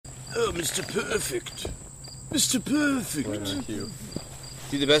Oh, Mr. Perfect. Mr. Perfect. Right, cute.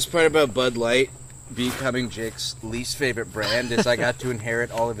 Dude, the best part about Bud Light becoming Jake's least favorite brand is I got to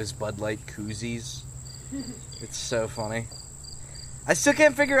inherit all of his Bud Light koozies. It's so funny. I still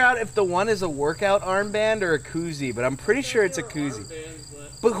can't figure out if the one is a workout armband or a koozie, but I'm pretty sure it's a koozie.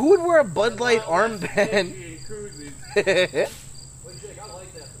 But who would wear a Bud Light armband? Wait, Jake, I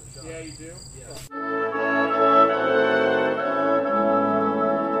like that for the shot. Yeah, you do? Yeah.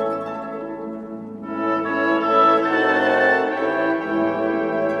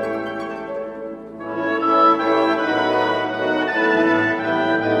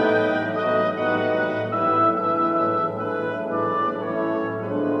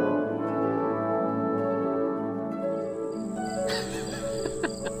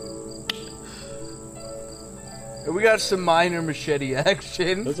 We got some minor machete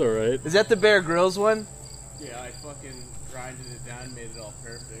action. That's alright. Is that the Bear Grylls one? Yeah, I fucking grinded it down and made it all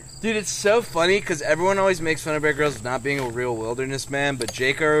perfect. Dude, it's so funny because everyone always makes fun of Bear Grylls for not being a real wilderness man, but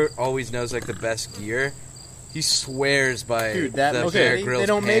Jake always knows like the best gear. He swears by Dude, that the okay, Bear Grylls they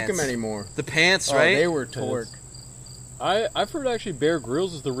don't pants. make them anymore. The pants, Oh, right? they were torque. I've heard actually Bear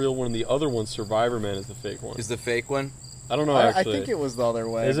Grylls is the real one and the other one, Survivor Man, is the fake one. Is the fake one? I don't know I actually. think it was the other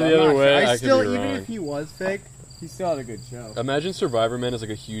way. Is it but the I'm other not way? sure. I I could still, be even wrong. if he was fake, he still had a good show. Imagine Survivor Man is like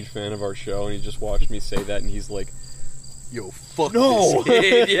a huge fan of our show and he just watched me say that and he's like, Yo, fuck No! this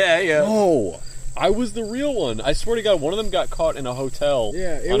kid. Yeah. no, I was the real one. I swear to God, one of them got caught in a hotel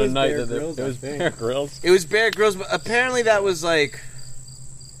Yeah, it on a was night Bear that Grylls, it was I think. Bear Grylls. It was Bear Grylls, but apparently that was like...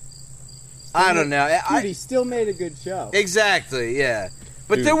 I don't know. Dude, he still made a good show. Exactly, yeah.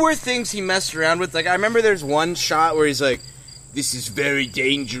 But Dude. there were things he messed around with. Like, I remember there's one shot where he's like, this is very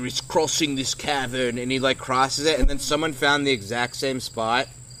dangerous, crossing this cavern, and he, like, crosses it, and then someone found the exact same spot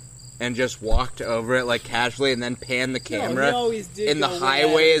and just walked over it, like, casually, and then panned the camera. he always did and the go way out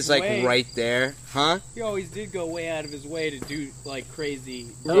highway of is, his like, way. right there. Huh? He always did go way out of his way to do, like, crazy...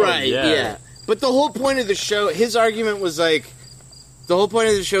 Oh, Right, yeah. yeah. But the whole point of the show, his argument was, like, the whole point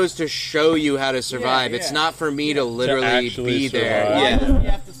of the show is to show you how to survive. Yeah, It's yeah. not for me to literally actually be there. survive. Why Yeah. do you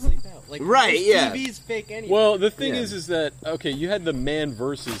have to sleep out? Like, Right, most yeah. TV's fake anyway. Well, the thing Yeah. is that, okay, you had the Man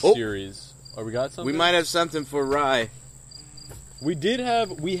versus Oh. series. Oh, we got something? We might have something for Rye.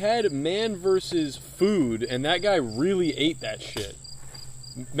 We had Man versus Food, and that guy really ate that shit.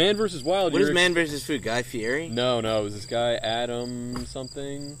 Man versus Wild. What is you're- Man versus Food? Guy Fieri? No, it was this guy, Adam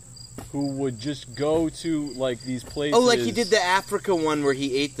something, who would just go to, like, these places. Oh, like he did the Africa one where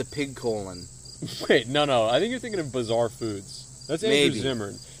he ate the pig colon. Wait, no. I think you're thinking of Bizarre Foods. That's Andrew Maybe.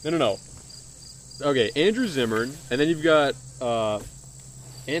 Zimmern. No. Okay, Andrew Zimmern, and then you've got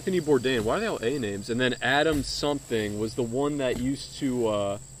Anthony Bourdain. Why are they all A names? And then Adam something was the one that used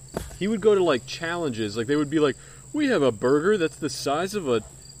to... he would go to, like, challenges. Like, they would be like, we have a burger that's the size of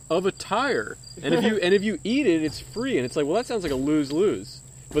a tire. And if you eat it, it's free. And it's like, well, that sounds like a lose-lose.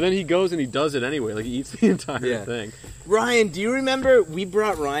 But then he goes and he does it anyway. Like, he eats the entire thing. Ryan, do you remember we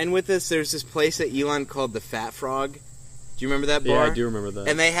brought Ryan with us? There's this place at Elon called the Fat Frog. Do you remember that bar? Yeah, I do remember that.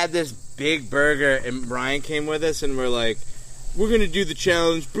 And they had this big burger, and Ryan came with us, and we're like, we're going to do the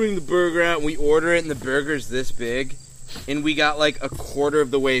challenge, bring the burger out, and we order it, and the burger's this big. And we got like a quarter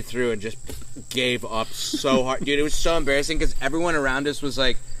of the way through and just gave up so hard. Dude, it was so embarrassing because everyone around us was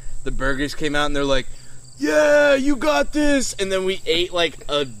like, the burgers came out and they're like, yeah, you got this. And then we ate like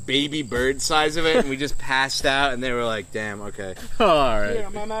a baby bird size of it and we just passed out and they were like, damn, okay. Alright.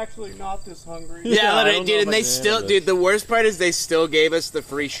 Damn, I'm actually not this hungry. Yeah, I literally, don't dude, know and they if I can still, handle dude, the worst part is they still gave us the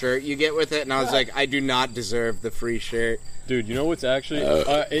free shirt you get with it. And I was like, I do not deserve the free shirt. Dude, you know what's actually...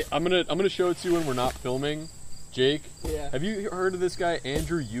 I'm gonna show it to you when we're not filming. Jake, Yeah. have you heard of this guy,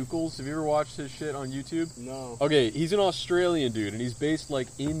 Andrew Eucles? Have you ever watched his shit on YouTube? No. Okay, he's an Australian dude, and he's based, like,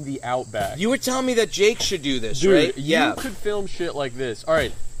 in the outback. You were telling me that Jake should do this, Dude, right? you could film shit like this.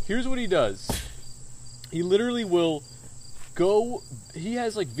 Alright, here's what he does. He literally will go... He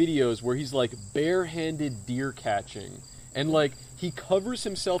has, like, videos where he's, like, bare-handed deer catching. And, like, he covers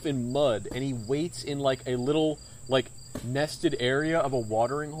himself in mud, and he waits in, like, a little, like, nested area of a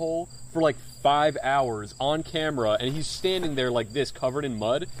watering hole for, like, 5 hours on camera, and he's standing there like this, covered in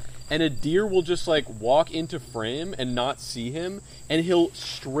mud, and a deer will just, like, walk into frame and not see him, and he'll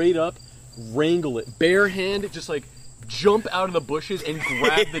straight up wrangle it, bare hand, just, like, jump out of the bushes and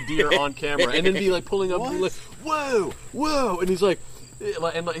grab the deer on camera, and then be, like, pulling up, and be like, whoa, and he's like, he's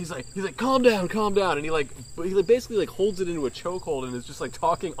like, calm down, and he basically like holds it into a chokehold and is just like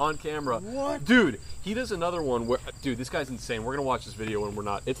talking on camera. What? Dude, he does another one where, dude, this guy's insane. We're gonna watch this video when we're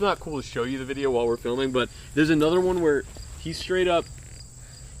not. It's not cool to show you the video while we're filming, but there's another one where he straight up,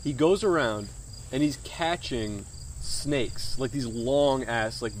 he goes around and he's catching snakes, like these long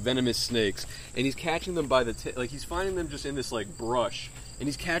ass, like venomous snakes, and he's catching them by the like he's finding them just in this like brush, and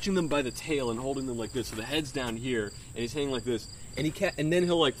he's catching them by the tail and holding them like this, so the head's down here, and he's hanging like this, and and then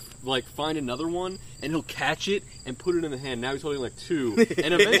he'll like find another one, and he'll catch it and put it in the hand. Now he's holding like 2,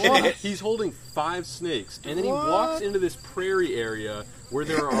 and eventually he's holding 5 snakes, and then he walks into this prairie area where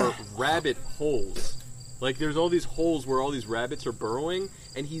there are rabbit holes. Like, there's all these holes where all these rabbits are burrowing,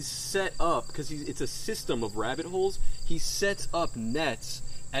 and he's set up, because it's a system of rabbit holes, he sets up nets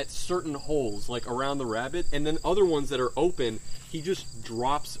at certain holes, like around the rabbit, and then other ones that are open, he just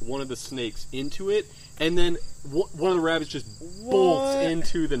drops one of the snakes into it, and then one of the rabbits just bolts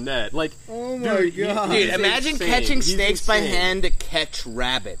into the net. Like, oh my god. Dude, imagine catching snakes by hand to catch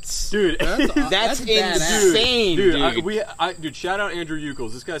rabbits. Dude, that's insane, dude. Dude, shout out Andrew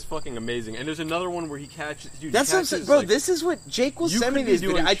Eucles. This guy's fucking amazing. And there's another one where he catches... Dude, that's what I'm saying. Bro, like, this is what Jake will send me these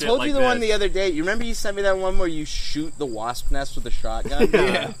videos. I told you the one the other day. You remember you sent me that one where you shoot the wasp nest with a shotgun?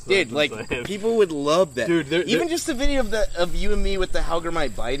 Yeah. Dude, like, people would love that. Dude, even just the video of you and me with the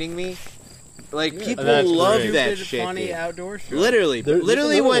Hellgrammite biting me. Like, people love that shit. Funny outdoor show. Literally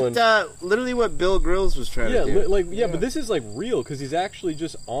what Bill Grills was trying to do. But this is like real because he's actually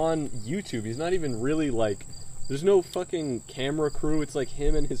just on YouTube. He's not even really like. There's no fucking camera crew. It's like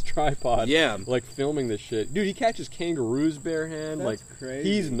him and his tripod. Yeah. Like filming this shit. Dude, he catches kangaroos bare hand. That's like crazy.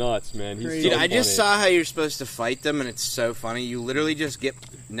 He's nuts, man. He's Dude, I just saw how you're supposed to fight them, and it's so funny. You literally just get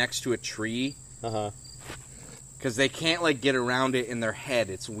next to a tree. Because they can't, like, get around it in their head.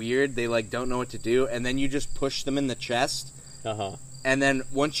 It's weird. They, like, don't know what to do. And then you just push them in the chest. And then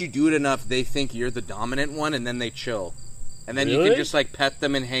once you do it enough, they think you're the dominant one, and then they chill. And then you can just, like, pet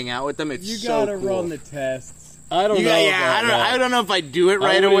them and hang out with them. It's so cool. You gotta run the tests. I don't know. I don't know if I do it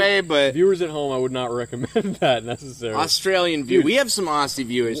right away, but viewers at home, I would not recommend that necessarily. Australian view. Dude, we have some Aussie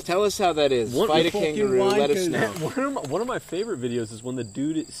viewers. Tell us how that is. Fight a kangaroo. Let us know. One of my favorite videos is when the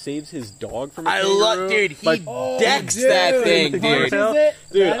dude saves his dog from a kangaroo. Dude, he decks that thing, dude.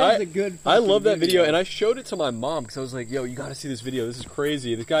 Dude, that is a good I love that video, and I showed it to my mom because I was like, "Yo, you got to see this video. This is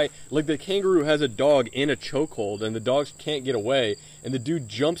crazy." This guy, like, the kangaroo has a dog in a chokehold, and the dogs can't get away. And the dude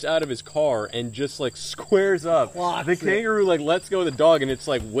jumps out of his car and just, like, squares up. The kangaroo, like, lets go of the dog, and it's,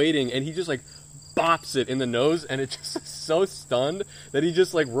 like, waiting, and he just, like, bops it in the nose, and it just is so stunned that he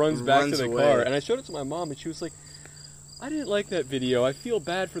just, like, runs back to the car. And I showed it to my mom, and she was like, I didn't like that video. I feel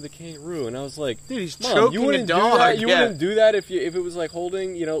bad for the kangaroo. And I was like, dude, he's Mom, choking you wouldn't the dog. Do that? You wouldn't do that if it was, like,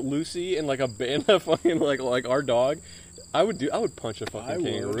 holding, you know, Lucy and, like, a fucking, like our dog. I would punch a fucking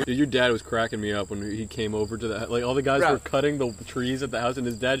kangaroo. Dude, your dad was cracking me up when he came over to the like all the guys were cutting the trees at the house, and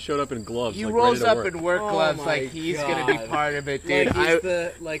his dad showed up in gloves. He like, rolls up work. in work gloves like he's gonna be part of it, dude.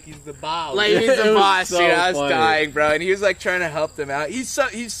 Like he's the boss. Like he's the boss, so dude. I was funny. dying, bro, and he was like trying to help them out. He's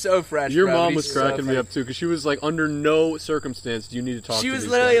so fresh. Your bro, mom was cracking me up too because she was like, under no circumstance do you need to talk. She to was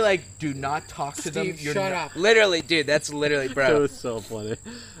these literally guys. like, do not talk to them. Steve, shut up. Literally, dude. That's literally, bro. It was so funny.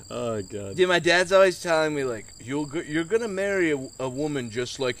 Oh god. Dude, my dad's always telling me like, you're gonna marry a woman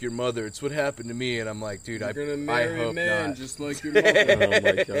just like your mother. It's what happened to me, and I'm like, dude, You're gonna I marry hope a man not. just like your mother. Oh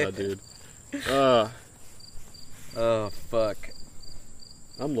my god, dude. Oh fuck.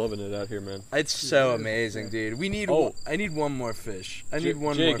 I'm loving it out here, man. It's so amazing, dude. We need. I need one more fish. I need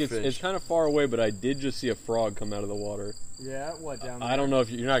one Jake, more fish. it's kind of far away, but I did just see a frog come out of the water. Yeah, what down there? I don't know if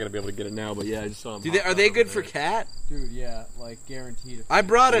you're not gonna be able to get it now, but yeah, I just saw him. Are they good for cat? Dude, yeah, like guaranteed. I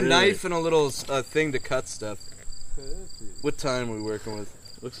brought a Really? knife and a little thing to cut stuff. What time are we working with?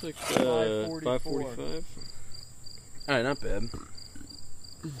 Looks like 5:45. Alright, not bad.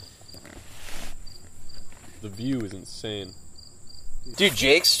 The view is insane. Dude,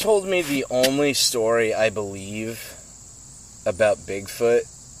 Jake's told me the only story I believe about Bigfoot.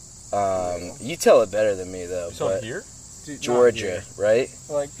 You tell it better than me, though. But here? Dude, Georgia, right?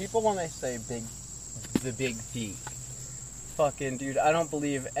 Like, people when they say the big feet, fucking, dude, I don't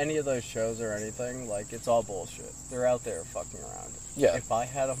believe any of those shows or anything. Like, it's all bullshit. They're out there fucking around. Yeah. If I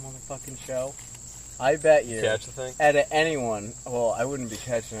had a motherfucking show, I bet you. Catch the thing? At anyone, well, I wouldn't be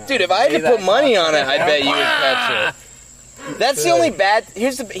catching it. Dude, if I had to put money on it, I bet you would catch it. That's the only bad.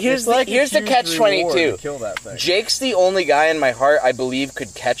 Here's the catch-22. Kill that thing. Jake's the only guy in my heart I believe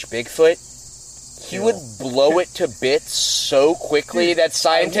could catch Bigfoot. He would blow it to bits so quickly that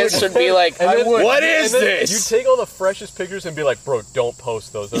scientists would be like, "What is this?" You take all the freshest pictures and be like, "Bro, don't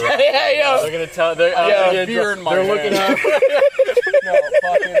post those." They're like, yeah. They're gonna tell. They're beer in my They're looking hand. up.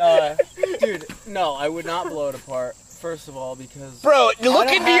 No, dude, no, I would not blow it apart. First of all, because Bro, look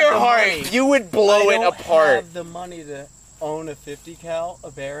into your heart. money. You would blow it I don't apart. have the money to own a 50 cal,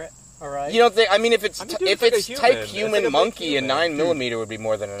 a Barrett. All right. You don't think? I mean, if it's I mean, dude, if it's it's like a type human. human It's like a monkey, a human. 9mm would be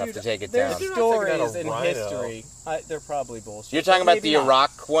more than enough to take it There's down. You're not taking stories out a in rhino. history. They're probably bullshit. You're talking about Maybe the not.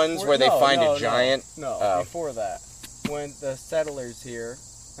 Iraq ones where they find a giant. No, Oh. before that, when the settlers here,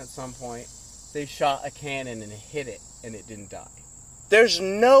 at some point, they shot a cannon and hit it, and it didn't die. There's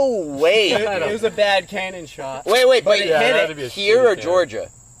no way. It was a bad cannon shot. Wait, But but it Yeah, hit that'd it. be a here shitty or cannon. Georgia?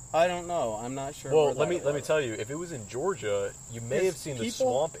 I don't know. I'm not sure. Well, where let me that was. tell you. If it was in Georgia, you may have seen the people-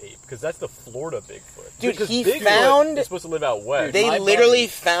 swamp ape because that's the Florida Bigfoot. Dude, Because he Bigfoot found- is supposed to live out west. They my literally buddy-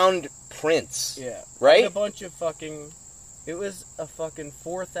 found prints. Yeah. Right? A bunch of fucking. It was a fucking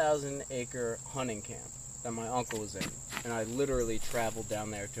 4,000 acre hunting camp that my uncle was in, and I literally traveled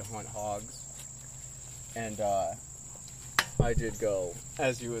down there to hunt hogs, and I did go,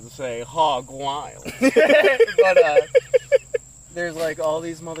 as you would say, hog wild. But there's like all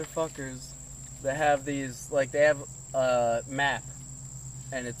these motherfuckers that have these, like, they have a map,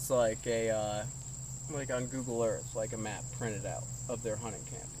 and it's like a like on Google Earth, like a map printed out of their hunting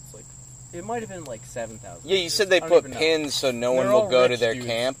camp. It's like, it might have been like 7,000. Yeah, you said they I don't put even know. pins so no They're one will all go to rich their dudes.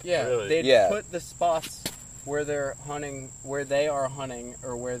 camp. Yeah, Really? they'd Yeah. put the spots where they're hunting, where they are hunting,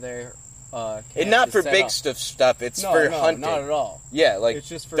 or where they're camp And not is for set big up. stuff. It's for hunting. not at all. Yeah, like It's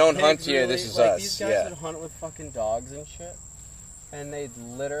just for don't pigs, hunt here. really. This is like, us. These guys Yeah. would hunt with fucking dogs and shit, and they'd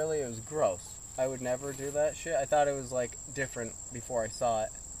literally, it was gross. I would never do that shit. I thought it was like different before I saw it.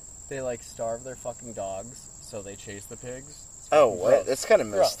 They like starve their fucking dogs, so they chase the pigs. It's Oh, fucking what? gross. That's kind of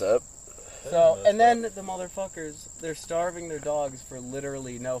messed up. So, and then the motherfuckers, they're starving their dogs for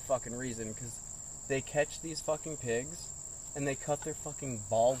literally no fucking reason, because they catch these fucking pigs, and they cut their fucking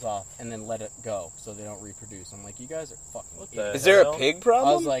balls off, and then let it go, so they don't reproduce. I'm like, you guys are fucking What the idiots. Is there a hell? pig I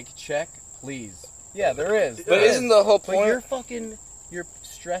problem? was like, check, please. Yeah, there is. But there is. isn't the whole But point? you're fucking, you're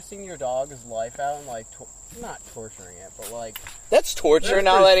stressing your dog's life out and like, not torturing it, but like, That's torture, That's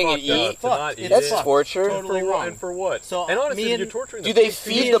not pretty letting it fucked up eat. to not eat That's it. fucked. torture. Totally for wrong. What, and for what? So, and honestly, me and- you're torturing Do the they pig.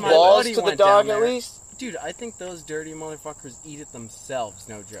 feed Me the and my balls buddy to the went dog down at there. least? dude, I think those dirty motherfuckers eat it themselves,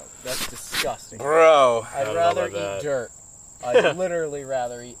 no joke. That's disgusting. Bro. I I'd don't know rather about that. eat dirt. I'd literally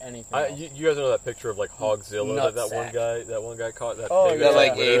rather eat anything else. You guys know that picture of like Hogzilla that one guy caught that Oh, pig yeah. That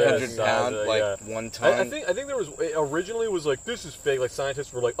like Yeah. 800 Yeah. pound, Yeah. like Yeah. 1 I ton. think there was it originally was like this is fake. Like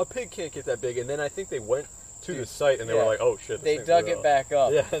scientists were like a pig can't get that big, and then I think they went to the site and they were Yeah. like, oh shit, this They thing's dug real. it back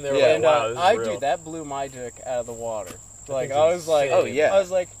up. Yeah, and they were Yeah. And like, wow, this is real. dude, that blew my dick out of the water. Like thing's I was like, insane. Oh, yeah. I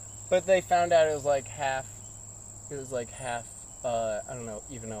was like, but they found out it was like half. It was like half. I don't know,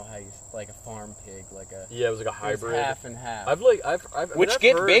 even know how you like a farm pig, like a. Yeah, it was like a It was hybrid. half and half. I mean, Which I've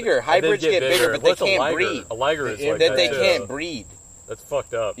get heard- bigger. they Hybrids get bigger, but they What's a can't liger? breed. A liger is like that they too. can't breed. That's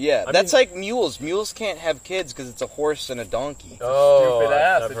fucked up. Yeah, I that's mean- like mules. Mules can't have kids because it's a horse and a donkey. Oh, Stupid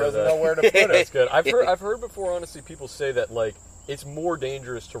ass. I've It heard doesn't that. know where to put it. That's good. I've heard before. Honestly, people say that like it's more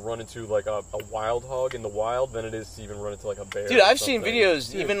dangerous to run into like a wild hog in the wild than it is to even run into like a bear. Dude, or I've seen something.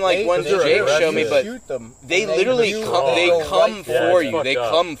 videos, Dude, even like they- ones they're that Jake aggressive. showed me, but shoot them. they and literally do come. all They right come for for it. you. That's They fucked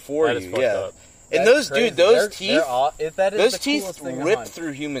up. come for That is you. fucked Yeah. up. And That's those crazy. dude, those They're teeth, that is those the teeth coolest thing to rip hunt.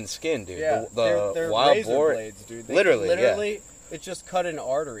 through human skin, dude. Yeah, The they're wild razor boar. blades, dude. They Literally, it just cut an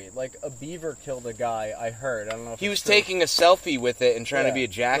artery. Like a beaver killed a guy. I heard. I don't know if He it's was true. taking a selfie with it and trying to Yeah, be a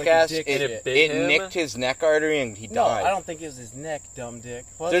like a jackass. dick it shit. bit it him? nicked his neck artery and he No, died. I don't think it was his neck, dumb dick.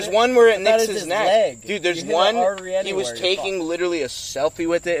 Was There's it? one where it I thought nicks it was his his neck. leg. Dude, there's You hit one, an artery he anywhere, was you're taking fucked. literally a selfie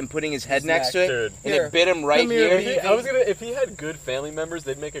with it and putting his head His next neck. to it, Dude. and Here, it bit him right come here, here. baby. If he had good family members,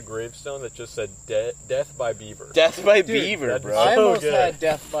 they'd make a gravestone that just said "Death by Beaver." Death by Dude, beaver, that'd bro. I So almost good. had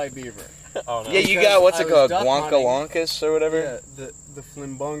death by beaver. Oh, no. Yeah, you Because got, what's I it was called? duck hunting. Guancalonkus or whatever? Yeah, the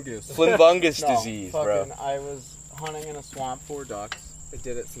flimbungus. Flimbungus No, disease, bro. fucking, I was hunting in a swamp for ducks. I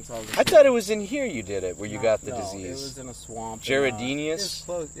did it since I was a I kid. thought it was in here you did it, where you No, got the no, It disease. was in a swamp. Giardinius? It was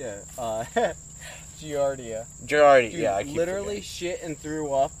close, yeah. Giardia. Girardi, Dude, yeah, I keep literally forgetting. shit and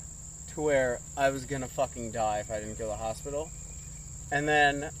threw up to where I was gonna fucking die if I didn't go to the hospital. And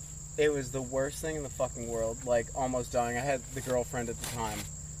then it was the worst thing in the fucking world, like almost dying. I had the girlfriend at the time.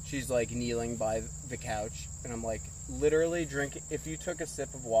 She's like kneeling by the couch, and I'm like literally drinking. If you took a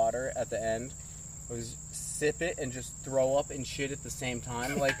sip of water at the end, it was sip it and just throw up and shit at the same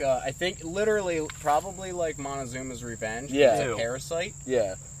time. Like I think literally probably like Montezuma's Revenge. Yeah. It's a parasite.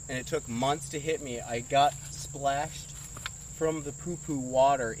 Yeah. And it took months to hit me. I got splashed from the poo-poo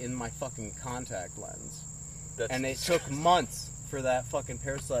water in my fucking contact lens. That's And it took months for that fucking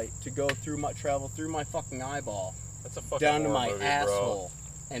parasite to travel through my fucking eyeball That's a fucking down to horror my movie, asshole.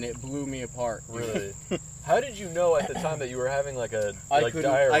 And it blew me apart. Bro. Really? How did you know at the time that you were having like a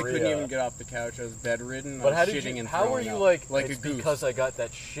diarrhea? I couldn't even get off the couch. I was bedridden. But I was how did shitting you? and How were throwing you up, like a it's goose. because I got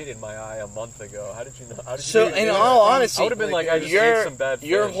that shit in my eye a month ago? How did you know? How did you So, do in it? all honesty, I would have been like, I just ate some bad fish.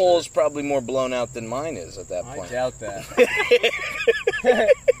 your hole's probably more blown out than mine is at that I point. doubt that.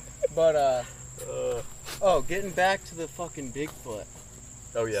 But getting back to the fucking Bigfoot.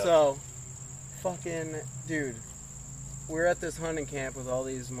 Oh yeah. So, fucking dude, we're at this hunting camp with all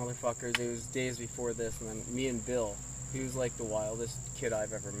these motherfuckers. It was days before this, and then me and Bill, he was like the wildest kid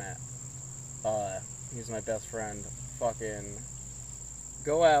I've ever met. He's my best friend. Fucking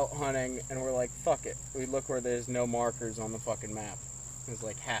go out hunting, and we're like, fuck it. We look where there's no markers on the fucking map. It's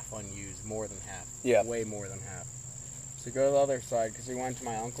like half unused, more than half. Yeah. Way more than half. So go to the other side, because we went to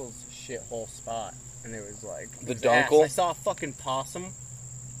my uncle's shithole spot, and it was like... The it was ass. dunkle? I saw a fucking possum.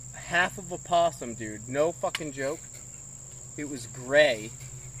 Half of a possum, dude. No fucking joke. It was gray,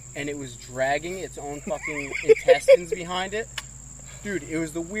 and it was dragging its own fucking intestines behind it. Dude, it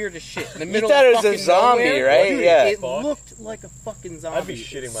was the weirdest shit. In the middle thought of it was a fucking zombie, nowhere, right? Dude, Yeah. It looked like a fucking zombie. I'd be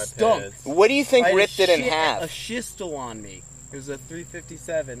shitting my Stunk. pants. What do you think I had ripped it in a half? shistol on me. It was a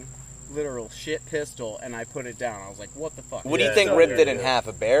 357 literal shit pistol, and I put it down. I was like, what the fuck? What do you Yeah, think no, ripped it yeah, in yeah. half?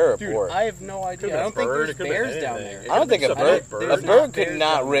 A bear or a Dude, boar? I have no idea. Could've I been don't a think bird, there's it could've been bears down anything. there. I don't think a There's bird. There's A not bird could bears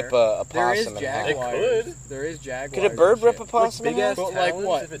not down rip there. a There is possum in half. It jaguars. could. There is jaguars. Could a bird and rip shit. a possum in big half? ass But like talons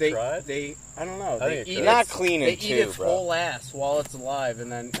what? if it They tried? I don't know. I They think it eat could. Not its, cleaning they too, eat its bro. whole ass while it's alive,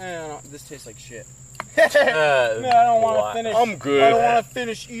 and then this tastes like shit. No, No, I don't want to finish. I'm good. I don't want to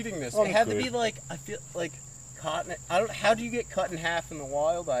finish eating this. I'm It had to good. be like I feel like cotton. I don't. How do you get cut in half in the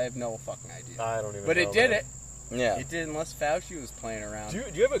wild? I have no fucking idea. I don't even. But know, it did man. it. Yeah. It did, unless Fauci was playing around. Do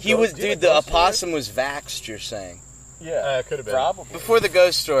you have a? He ghost- was, do you have dude, a the ghost story? opossum was vaxxed, you're saying. Yeah, It could have been. probably. Before the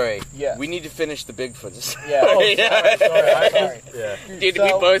ghost story, Yeah. we need to finish the Bigfoot story. Yeah. Oh, Yeah. sorry. Sorry. Yeah. Dude, So,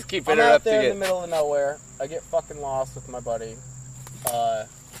 we both keep I'm out there interrupting in the it. middle of nowhere. I get fucking lost with my buddy,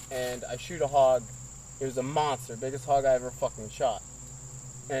 and I shoot a hog. It was a monster, biggest hog I ever fucking shot,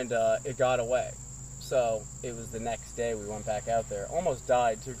 and it got away. So it was the next day we went back out there. Almost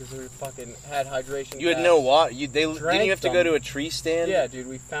died too because we fucking had hydration. You had packs. no water. Didn't Drank you have to go them. to a tree stand? Yeah, dude,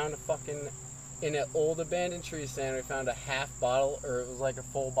 we found a fucking in an old abandoned tree stand. We found a half bottle, or it was like a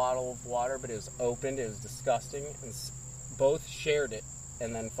full bottle of water, but it was opened. It was disgusting, and both shared it,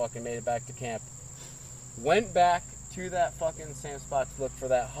 and then fucking made it back to camp. Went back to that fucking same spot to look for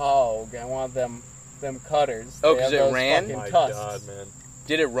that hog. I wanted them cutters. Oh, They 'cause have it those ran? fucking My tusks. God, man.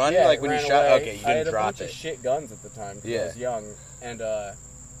 Did it run Yeah, like it when you ran shot? away. Okay, you I had didn't a drop bunch it. of shit guns at the time because Yeah. I was young, and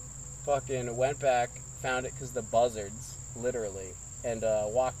fucking went back, found it because the buzzards, literally, and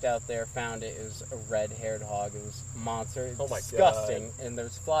walked out there, found it. It was a red-haired hog. It was a monster. Oh my Disgusting. And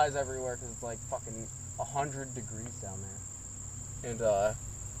there's flies everywhere because it's like fucking 100 degrees down there, and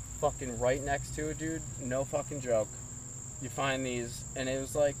fucking right next to it, dude. No fucking joke. You find these, and it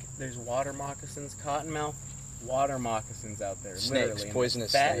was like there's water moccasins, cottonmouth water moccasins out there. Snakes, literally. And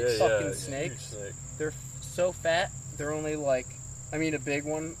poisonous fat snakes. fucking huge snakes. snake. They're so fat. They're only like, I mean, a big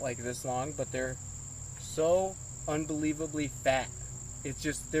one like this long, but they're so unbelievably fat. It's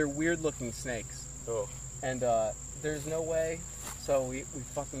just they're weird looking snakes, Oh. and there's no way. So we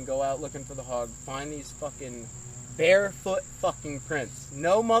fucking go out looking for the hog, find these fucking barefoot fucking prints.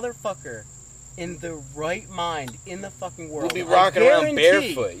 No motherfucker in the right mind in the fucking world. We'll be I rocking around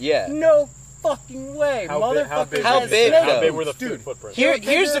guarantee, barefoot. Yeah. No fucking way, motherfucker. How big? How were the- big, How though? big were the Dude, footprints? They're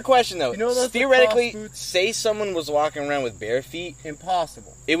Here's bigger- the question though. You know those Theoretically, lacrosse boots? say someone was walking around with bare feet,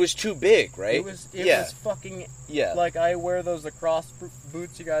 Impossible. it was too big, right? It was yeah. fucking Yeah. like I wear those lacrosse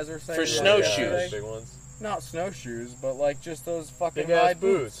boots you guys were saying For the other snowshoes. day. Big ones. Not snowshoes, but like just those fucking Big ass high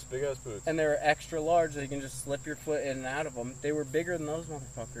boots. Big ass boots. And they were extra large, so you can just slip your foot in and out of them. They were bigger than those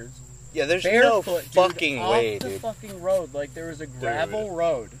motherfuckers. Yeah, there's no Barefoot, fucking dude, way, off the dude. fucking road. Like there was a gravel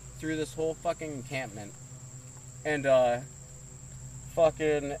road through this whole fucking encampment, and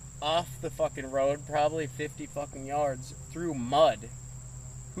fucking off the fucking road, probably 50 fucking yards through mud.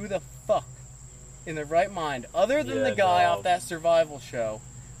 Who the fuck, in the right mind, other than Yeah, the guy no. off that survival show,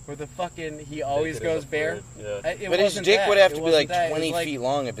 where the fucking he always Naked as goes a bare? bird, Yeah. It But his wasn't dick that. would have It to be wasn't like that. It was 20 like, feet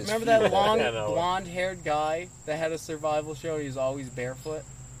long if his remember feet that were long I know. blonde-haired guy that had a survival show? He was always barefoot.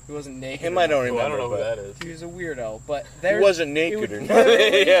 He wasn't naked. Him or I don't nothing. Oh, I remember. don't know who but that is. He was a weirdo, but He there wasn't it naked was or literally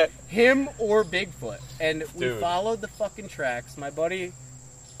nothing. Yeah. him or Bigfoot, and we Dude. followed the fucking tracks. My buddy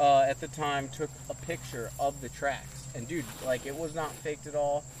at the time took a picture of the tracks, and dude, like it was not faked at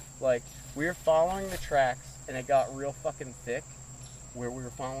all. Like we were following the tracks, and it got real fucking thick where we were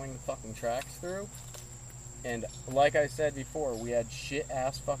following the fucking tracks through. And like I said before, we had shit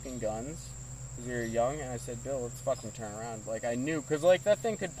ass fucking guns. because we were young, and I said, Bill, let's fucking turn around. Like, I knew, because, like, that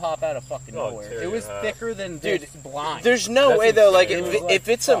thing could pop out of fucking nowhere. tear It was your hat. thicker than Dude, this blind. There's no That's way, though, like, insane. It was like, if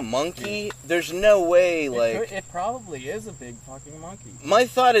it's a fuck, monkey, there's no way, like... It probably is a big fucking monkey. My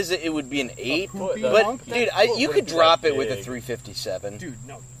thought is that it would be an 8, poopy but, monkey. dude, you That could big. drop it with a 357. Dude,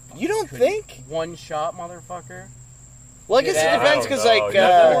 no. You don't couldn't. think? One shot, motherfucker. Well, I guess Yeah. it depends, because, I don't like, know. You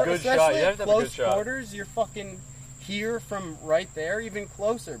have to have a good Especially shot. You at have to have a good close shot. quarters, you're fucking here from right there, even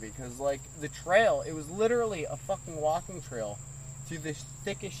closer, because, like, the trail, it was literally a fucking walking trail through this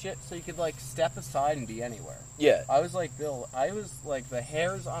thickest shit, so you could, like, step aside and be anywhere. yeah. I was like, Bill, the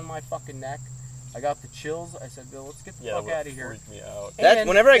hairs on my fucking neck, I got the chills. I said, Bill, let's get the fuck out of here. Freaked me out. And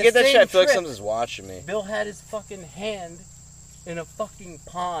Whenever I the get that shit, same I feel like trip, something's watching me. Bill had his fucking hand in a fucking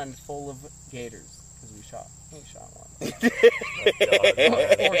pond full of gators, because we shot one.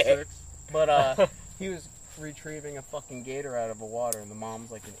 Or 6. But he was retrieving a fucking gator out of the water, and the mom's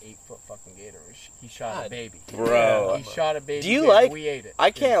like an 8-foot fucking gator. He shot a baby. Bro. He shot a baby. Do you gator. like- We ate it.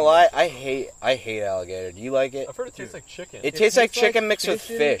 I can't lie, I hate alligator. Do you like it? I've heard it tastes like chicken. It tastes like chicken mixed with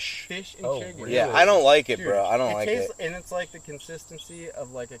fish. Fish and Oh, chicken. really? Yeah, I don't like it, Dude, bro. I don't like it. tastes, and it's like the consistency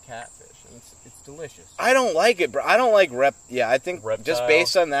of like a catfish. And it's delicious. I don't like it, bro. I don't like Yeah, I think just Reptile.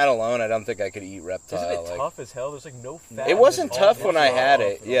 based on that alone, I don't think I could eat Isn't reptile. it like, tough as hell? There's like no fat. It wasn't It's tough all when I raw. had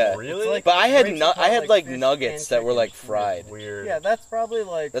it, yeah. Really? It's like- but I had Rachel I had called, like fish nuggets and that were like chicken. fried. Weird. Yeah, that's probably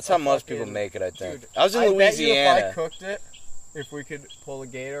like. That's a how most fucking- people make it, I think. Dude, I was in bet you if I Louisiana. cooked it, if we could pull a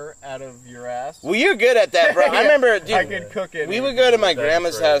gator out of your ass. Well, you're good at that, bro. I remember, dude. I could cook it. We would go to my That's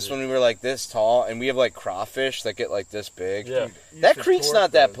grandma's crazy. house when we were like this tall, and we have like crawfish that get like this big. Yeah. That creek's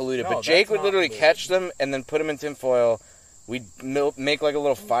not that polluted, No, but Jake that's would not literally polluted. catch them and then put them in tinfoil. We'd make like a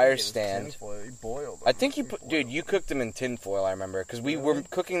little fire stand. You boiled them. I think dude, you cooked them in tinfoil. I remember because we were Really?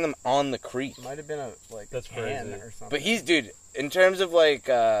 cooking them on the creek. Might have been a That's can crazy. or something. But dude. In terms of like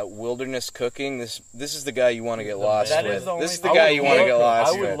wilderness cooking, this is the guy you want to get lost That with. is the only This is the thing- guy I you would want to love get to- lost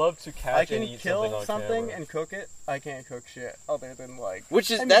I would with. love to catch I and can eat kill something on camera. and cook it. I can't cook shit other than like.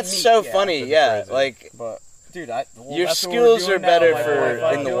 Which is I mean, that's meat, so yeah. funny, That's yeah. crazy. Like But dude, your skills are better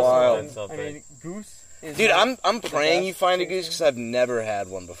for in the wild. I mean, goose. Is dude, not I'm the praying best you find a tasting. goose because I've never had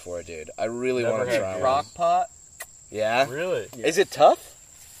one before, dude. I really Never want to had try one. Crock pot. Yeah. Really? Yeah. Is it tough?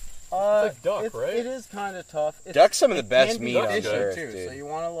 like duck, right? It is kind of tough. Duck's some of the it best can be meat on fishy, earth, too. dude. So you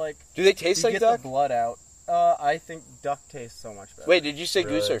want to like. Do they taste you like get duck? the blood out. I think duck tastes so much better. Wait, did you say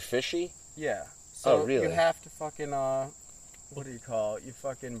goose Really? are fishy? Yeah. So Oh, really? You have to fucking what do you call it? You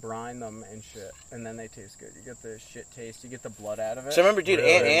fucking brine them and shit, and then they taste good. You get the shit taste. You get the blood out of it. So I remember, dude,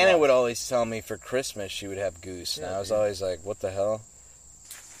 Really? Aunt Anna would always tell me for Christmas she would have goose, and Yeah, I was dude. always like, what the hell?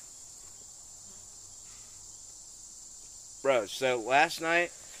 Bro, so last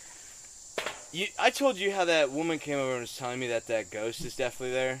night, I told you how that woman came over and was telling me that ghost is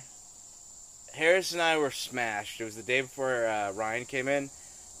definitely there. Harris and I were smashed. It was the day before Ryan came in.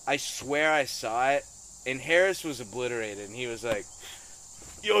 I swear I saw it, and Harris was obliterated, and he was like,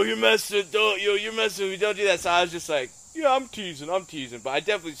 yo, you're messing, you're messing with me, don't do that. So I was just like, yeah, I'm teasing, but I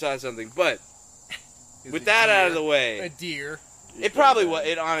definitely saw something. But with that out of the way, deer. it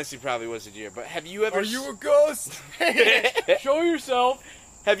honestly probably was a deer. But have you ever... Are you a ghost? Show yourself.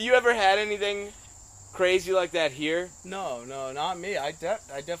 Have you ever had anything crazy like that here? No, not me. I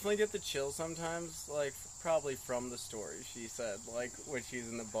definitely get the chill sometimes, like, probably from the story she said, like, when she's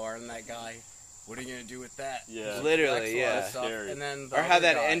in the bar and that guy, what are you going to do with that? Yeah. Like, Literally, flex a lot of yeah. stuff. Scary. And then the Or how other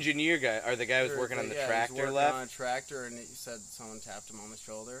that guy, engineer guy, or the guy who was or working on it's the like, yeah, tractor he's working left? on a tractor, and he said someone tapped him on the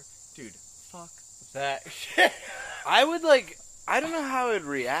shoulder. Dude, fuck that shit. I would, like... I don't know how I would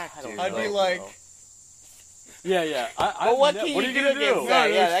react, dude. I'd be like... Yeah. But what can what are you you do gonna do? against that?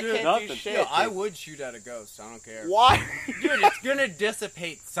 No, Yeah, that shit. can't Nothing. do shit. Yo, I dude. would shoot at a ghost. I don't care. Why? Dude, it's gonna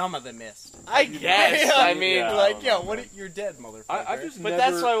dissipate some of the mist. I guess. I mean, Yeah. like, yo, you're dead, motherfucker. I just but never,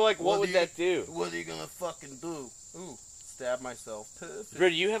 that's why, like, what What would do you- that do? What are you gonna fucking do? Ooh, stab myself. Bro,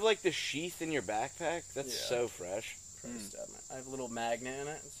 do you have, like, the sheath in your backpack? That's Yeah. so fresh. Try to stab I have a little magnet in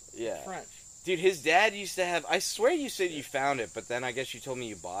it. It's Yeah. French. Dude, his dad used to have... I swear you said you found it, but then I guess you told me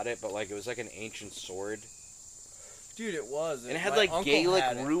you bought it, but, like, it was, like, an ancient sword. Dude, it was. And it had, my like, uncle Gaelic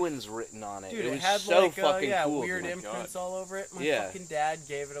had it. ruins written on it. Dude, it it was had so like fucking cool. weird Oh my imprints God. all over it. My Yeah. fucking dad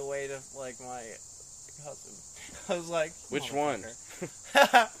gave it away to like my cousin. I was like, Which one?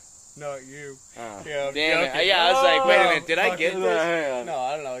 motherfucker. No, you. Oh, Yeah, I'm damn it. joking. Yeah, I was like, wait a Oh, minute, did I get fucking- this? No,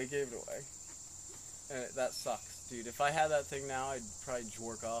 I don't know. He gave it away. And that sucks, dude. If I had that thing now, I'd probably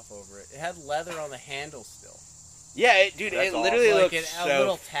jerk off over it. It had leather on the handle still. Yeah, dude, That's it literally like looks a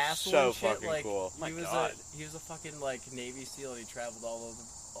little tassel so and shit. fucking Like cool. he was a fucking like Navy SEAL. And he traveled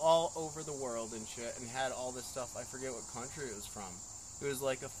all over the world and shit, and had all this stuff. I forget what country it was from, It was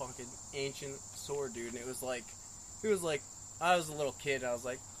like a fucking ancient sword, dude. And it was like, I was a little kid. I was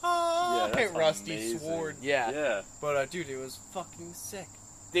like, oh, Yeah, that's rusty amazing. sword. Yeah. Yeah. But dude, it was fucking sick.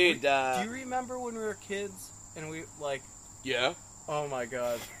 Dude, Do you remember when we were kids and we like? yeah. Oh my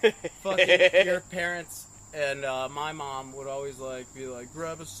god, fucking your parents and my mom would always like be like,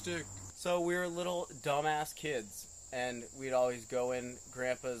 grab a stick. So we were little dumbass kids, and we'd always go in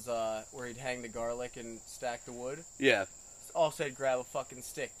Grandpa's where he'd hang the garlic and stack the wood. Yeah. All said, grab a fucking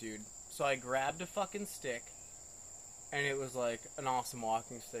stick, dude. So I grabbed a fucking stick, and it was like an awesome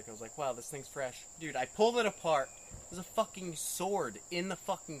walking stick. I was like, wow, this thing's fresh. Dude, I pulled it apart. There's a fucking sword in the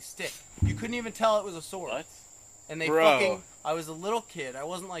fucking stick. You couldn't even tell it was a sword. What? And they Bro. fucking... I was a little kid. I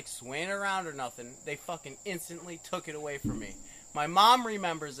wasn't like swaying around or nothing. They fucking instantly took it away from me. My mom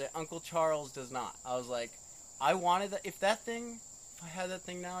remembers it. Uncle Charles does not. I was like, I wanted that. If I had that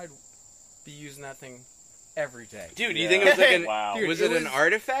thing now, I'd be using that thing every day. Dude, you think it was like an... Wow. Dude, was it it an was-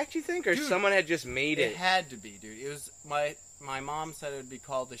 artifact, you think? Or Dude, someone had just made It it? had to be, dude. It was my mom said it would be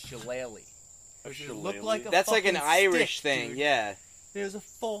called a shillelagh. Which would look shillelagh? like a That's like an fucking Irish stick, thing, dude. yeah. It was a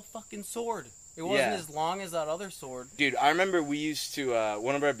full fucking sword. It wasn't Yeah. as long as that other sword. Dude, I remember we used to,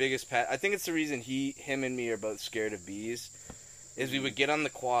 one of our biggest I think it's the reason him and me are both scared of bees, is we would get on the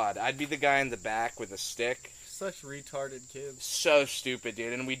quad. I'd be the guy in the back with a stick. Such retarded kids. So stupid,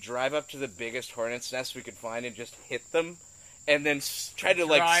 dude. And we'd drive up to the biggest hornet's nest we could find and just hit them. And then try to,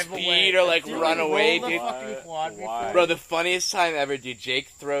 like, Drive speed away. or, like, Dude, run roll away, the dude. fucking quad Why? before- Bro, the funniest time ever, dude. Jake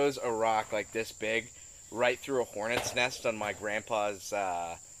throws a rock, like, this big, right through a hornet's nest on my grandpa's,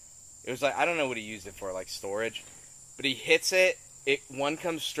 it was like, I don't know what he used it for, like storage. But he hits it, one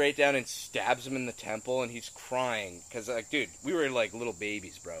comes straight down and stabs him in the temple, and he's crying. Because, like, dude, we were like little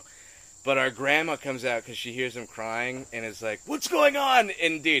babies, bro. But our grandma comes out because she hears him crying and is like, what's going on?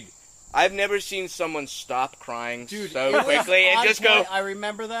 And, dude, I've never seen someone stop crying Dude, so it was quickly and on just go, point. I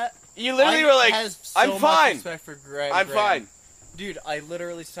remember that. you literally I were like, has so I'm much fine. respect for Graham. I'm fine. Dude, I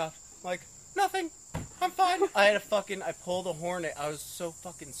literally stopped. Like, nothing. I'm fine. I pulled a hornet. I was so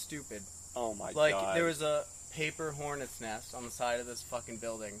fucking stupid. Oh my Like, god. there was a paper hornet's nest on the side of this fucking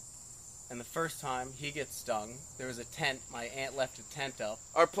building. And the first time he gets stung, there was a tent. My aunt left a tent up.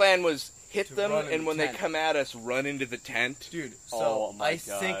 Our plan was hit To them, run in and the when tent. they come at us, run into the tent. Dude, so Oh my I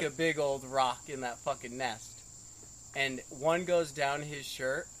God. sink a big old rock in that fucking nest. And one goes down his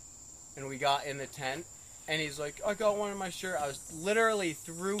shirt, and we got in the tent, and he's like, I got one in my shirt. I was literally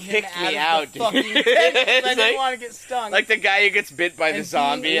threw him Kicked out me of out, the dude. fucking tent 'cause I It's didn't like- want to get stung. Like the guy who gets bit by the And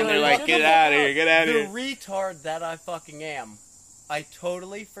zombie, being and they're like, like, get out of here, get out of the here. retard that I fucking am, I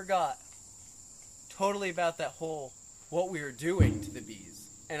totally forgot about that whole, what we were doing to the bees.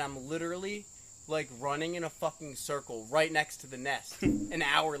 And I'm literally, like, running in a fucking circle right next to the nest. An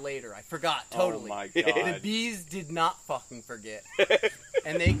hour later, I forgot totally. Oh my The god. bees did not fucking forget.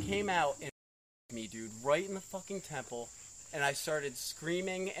 And they came out and me, dude, right in the fucking temple. And I started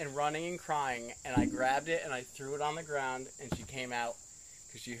screaming and running and crying. And I grabbed it and I threw it on the ground. And she came out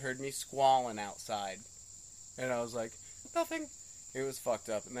because she heard me squalling outside. And I was like, nothing. It was fucked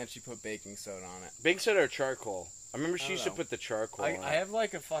up. And then she put baking soda on it. Baking soda or charcoal? I remember I she don't used to know. put the charcoal on I have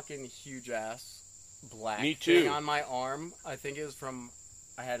like a fucking huge ass black Me too. thing on my arm. I think it was from,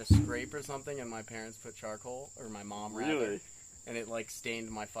 I had a scrape or something and my parents put charcoal, or my mom rather. Really? And it like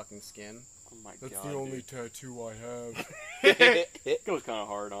stained my fucking skin. Oh my That's god. the only dude. tattoo I have. It goes kind of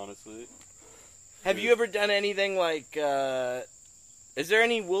hard, honestly. Have you ever done anything like, is there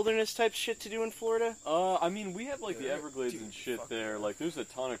any wilderness type shit to do in Florida? I mean, we have like the Everglades and shit there. Like, there's a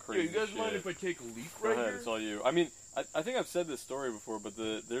ton of crazy shit. I take a leak Go ahead, it's all you. I mean, I think I've said this story before, but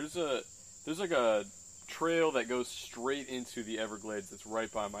there's like a trail that goes straight into the Everglades that's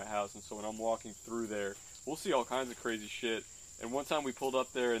right by my house, and so when I'm walking through there, we'll see all kinds of crazy shit. And one time we pulled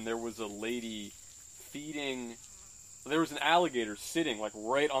up there, and there was a lady feeding. There was an alligator sitting like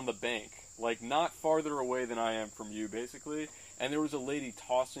right on the bank, like not farther away than I am from you, basically. And there was a lady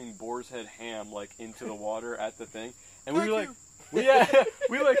tossing boar's head ham like into the water at the thing, and we were like, we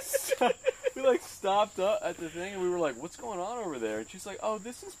stopped up at the thing, and we were like, "What's going on over there?" And she's like, "Oh,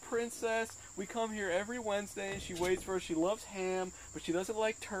 this is Princess. We come here every Wednesday, and she waits for us. She loves ham, but she doesn't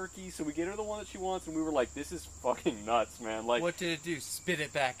like turkey, so we get her the one that she wants." And we were like, "This is fucking nuts, man!" Like, What did it do? Spit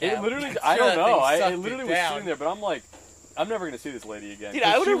it back it out? literally, I'm I sure don't that thing know. sucked It literally it was down. sitting there, but I'm like, I'm never gonna see this lady again. Dude,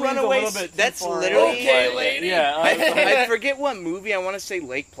 'Cause I would she have run leans a away. little bit too That's far literally away. Okay, lady. Yeah, I forget what movie. I want to say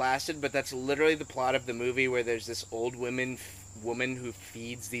Lake Placid, but that's literally the plot of the movie where there's this old woman who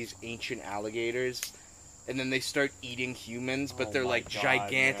feeds these ancient alligators, and then they start eating humans, but Oh they're my like God,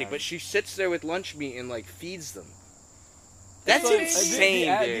 gigantic. man. But she sits there with lunch meat and like feeds them. That's It's like,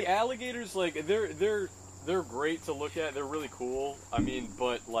 insane, the dude. alligators, like they're they're great to look at. They're really cool. I mean,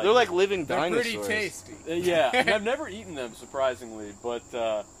 but like They're like living They're dinosaurs. pretty tasty. yeah. And I've never eaten them, surprisingly, but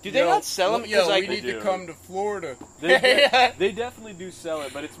Do they not sell them? Yo, Because we need to come to Florida. they definitely do sell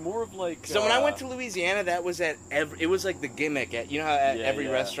it, but it's more of like. So when I went to Louisiana, that was at it was like the gimmick at, you know how at Yeah, every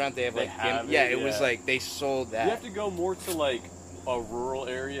yeah. restaurant they have They like have it, yeah, it was yeah. like they sold that. You have to go more to like a rural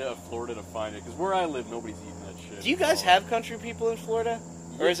area of Florida to find it, because where I live, nobody's eating that shit. Do you guys have country people in Florida?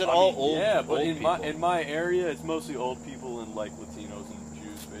 Or is it I all mean, old? Yeah, but old in my area, it's mostly old people and like Latinos and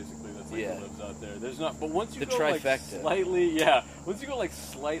Jews, basically. That's like Yeah. who lives out there. There's not, but once you The go like trifecta. once you go like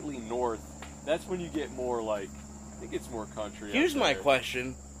slightly north, that's when you get more like, I think it's more country. out Here's my there.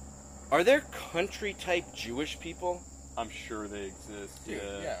 question: are there country type Jewish people? I'm sure they exist. Dude,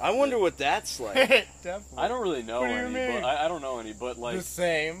 yeah. yeah. I wonder what that's like. Definitely. I don't really know What do you any, mean? but I don't know any, but like, The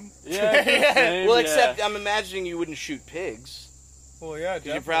same. yeah, it's the same, Well, yeah. except I'm imagining you wouldn't shoot pigs. Well, yeah,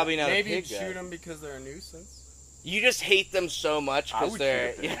 you're probably not a Maybe pig shoot guy. them because they're a nuisance. You just hate them so much I because would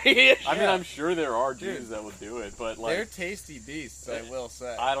they're. shoot a I mean, Yeah. I'm sure there are Dude. Jews that would do it, but They're like, tasty beasts, I will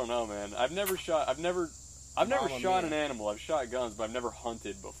say. I don't know, man. I've never Mamma shot mia. an animal. I've shot guns, but I've never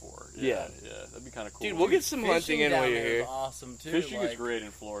hunted before. Yeah. Yeah, that'd be kind of cool. Dude, we'll get some hunting Fishing in down while you're there here. is awesome too. Fishing like, is great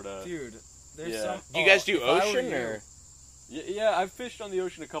in Florida. dude. There's Yeah. some. Do you guys do if I were ocean you- or? Yeah, I've fished on the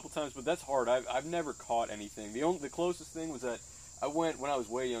ocean a couple times, but that's hard. I've never caught anything. The closest thing was that I went when I was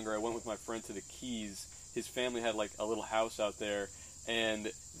way younger. I went with my friend to the Keys. His family had like a little house out there,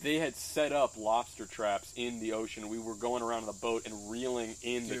 and they had set up lobster traps in the ocean. We were going around on the boat and reeling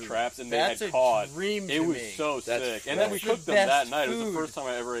in the Dude, traps, and they that's had a caught. dream to It was me. so That's sick. And then we fresh. cooked them That's that the night. best It was the food. first time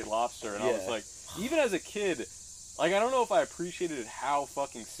I ever ate lobster, and I was Yeah. like, even as a kid, like I don't know if I appreciated how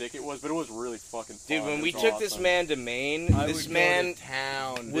fucking sick it was, but it was really fucking fun. Dude, when It we was took this awesome. man to Maine, I this would man go to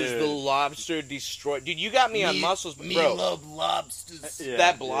town. was Dude. the lobster destroyed. Dude, you got me on muscles, but bro. love lobsters. Yeah,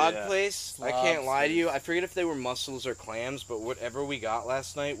 That blog yeah. place, I can't lie to you. Lobsters. I forget if they were mussels or clams, but whatever we got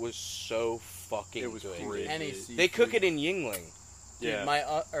last night was so fucking It was good. great. Any Dude. seafood. They cook it in Yingling. Dude, Yeah.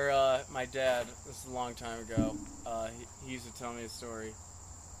 my dad. This is a long time ago. He used to tell me a story.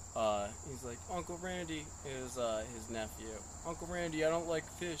 He's like, Uncle Randy is his nephew. Uncle Randy, I don't like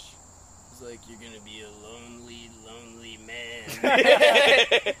fish. He's like, you're gonna be a lonely, lonely man.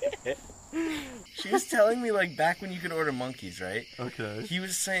 She was telling me like back when you could order monkeys, right? Okay. He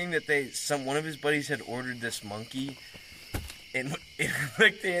was saying that one of his buddies had ordered this monkey, and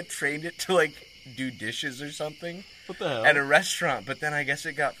like they had trained it to like do dishes or something What the hell? at a restaurant. But then I guess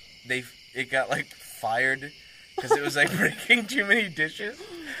it got like fired because it was like breaking too many dishes.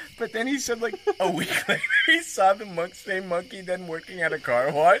 But then he said like a week later he saw the same monkey then working at a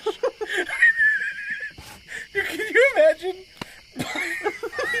car wash. Dude, can you imagine?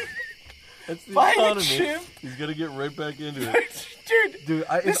 That's the Buying a economy. chimp? He's gonna get right back into it. Dude, Dude,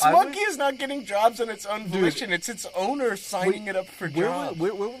 this monkey is not getting jobs on its own volition. It's its owner signing it up for jobs.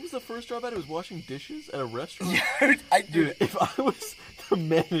 Where was the first job at? It was washing dishes at a restaurant? Dude, If I was the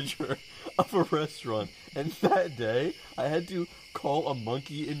manager of a restaurant and that day I had to call a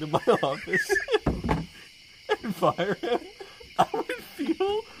monkey into my office and fire him, I would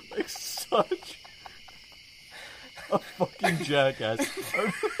feel like such a fucking jackass.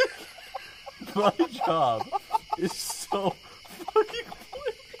 My job is so fucking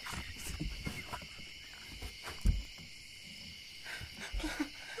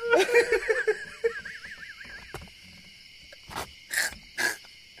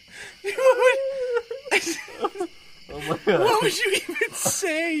Oh my god. what would you even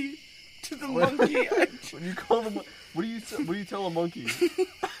say to the monkey? When you call them, what do you tell a monkey?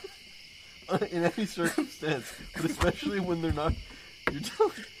 In any circumstance, but especially when they're not.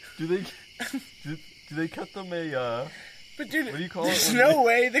 Do they cut them a? But dude, What do you call there's it? no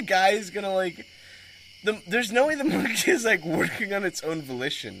way the guy is gonna like. There's no way the monkey is like working on its own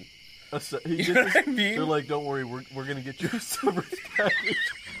volition. You know what I mean? They're like, don't worry, we're gonna get you a severance package.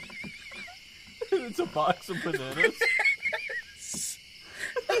 It's a box of bananas.